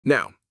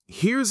Now,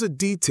 here's a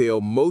detail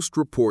most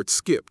reports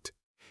skipped.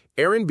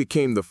 Erin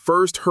became the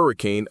first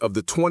hurricane of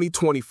the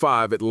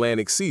 2025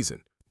 Atlantic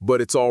season, but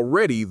it's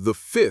already the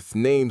fifth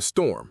named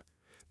storm.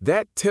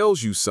 That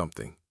tells you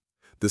something.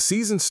 The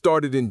season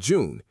started in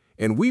June,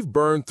 and we've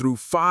burned through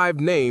 5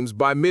 names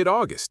by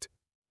mid-August.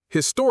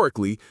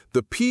 Historically,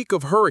 the peak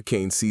of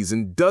hurricane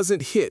season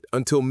doesn't hit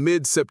until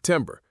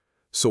mid-September.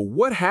 So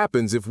what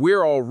happens if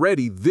we're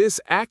already this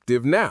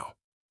active now?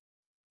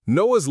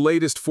 NOAA's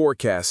latest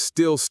forecast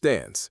still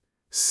stands.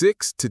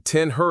 6 to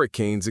 10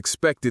 hurricanes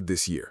expected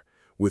this year,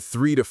 with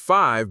 3 to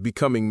 5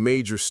 becoming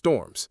major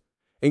storms.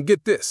 And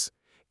get this,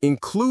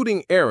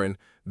 including Erin,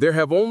 there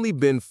have only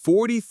been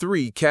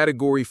 43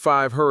 Category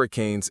 5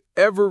 hurricanes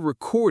ever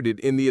recorded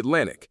in the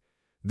Atlantic.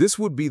 This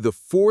would be the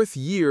 4th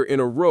year in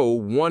a row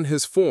one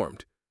has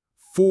formed.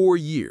 4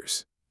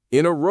 years.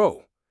 In a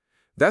row.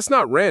 That's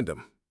not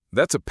random.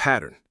 That's a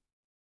pattern.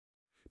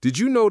 Did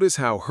you notice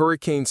how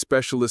hurricane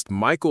specialist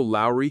Michael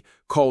Lowry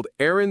called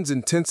Erin's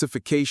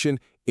intensification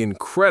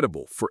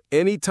incredible for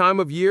any time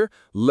of year,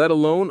 let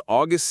alone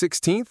August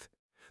 16th?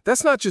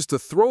 That's not just a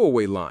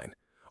throwaway line.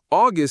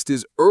 August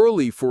is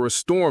early for a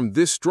storm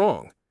this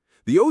strong.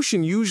 The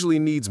ocean usually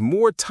needs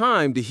more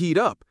time to heat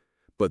up,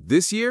 but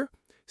this year,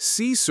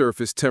 sea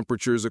surface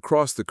temperatures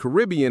across the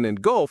Caribbean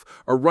and Gulf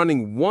are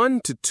running 1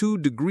 to 2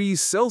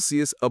 degrees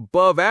Celsius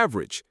above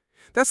average.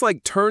 That's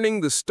like turning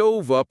the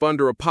stove up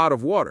under a pot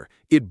of water.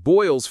 It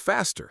boils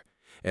faster,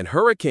 and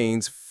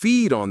hurricanes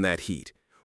feed on that heat.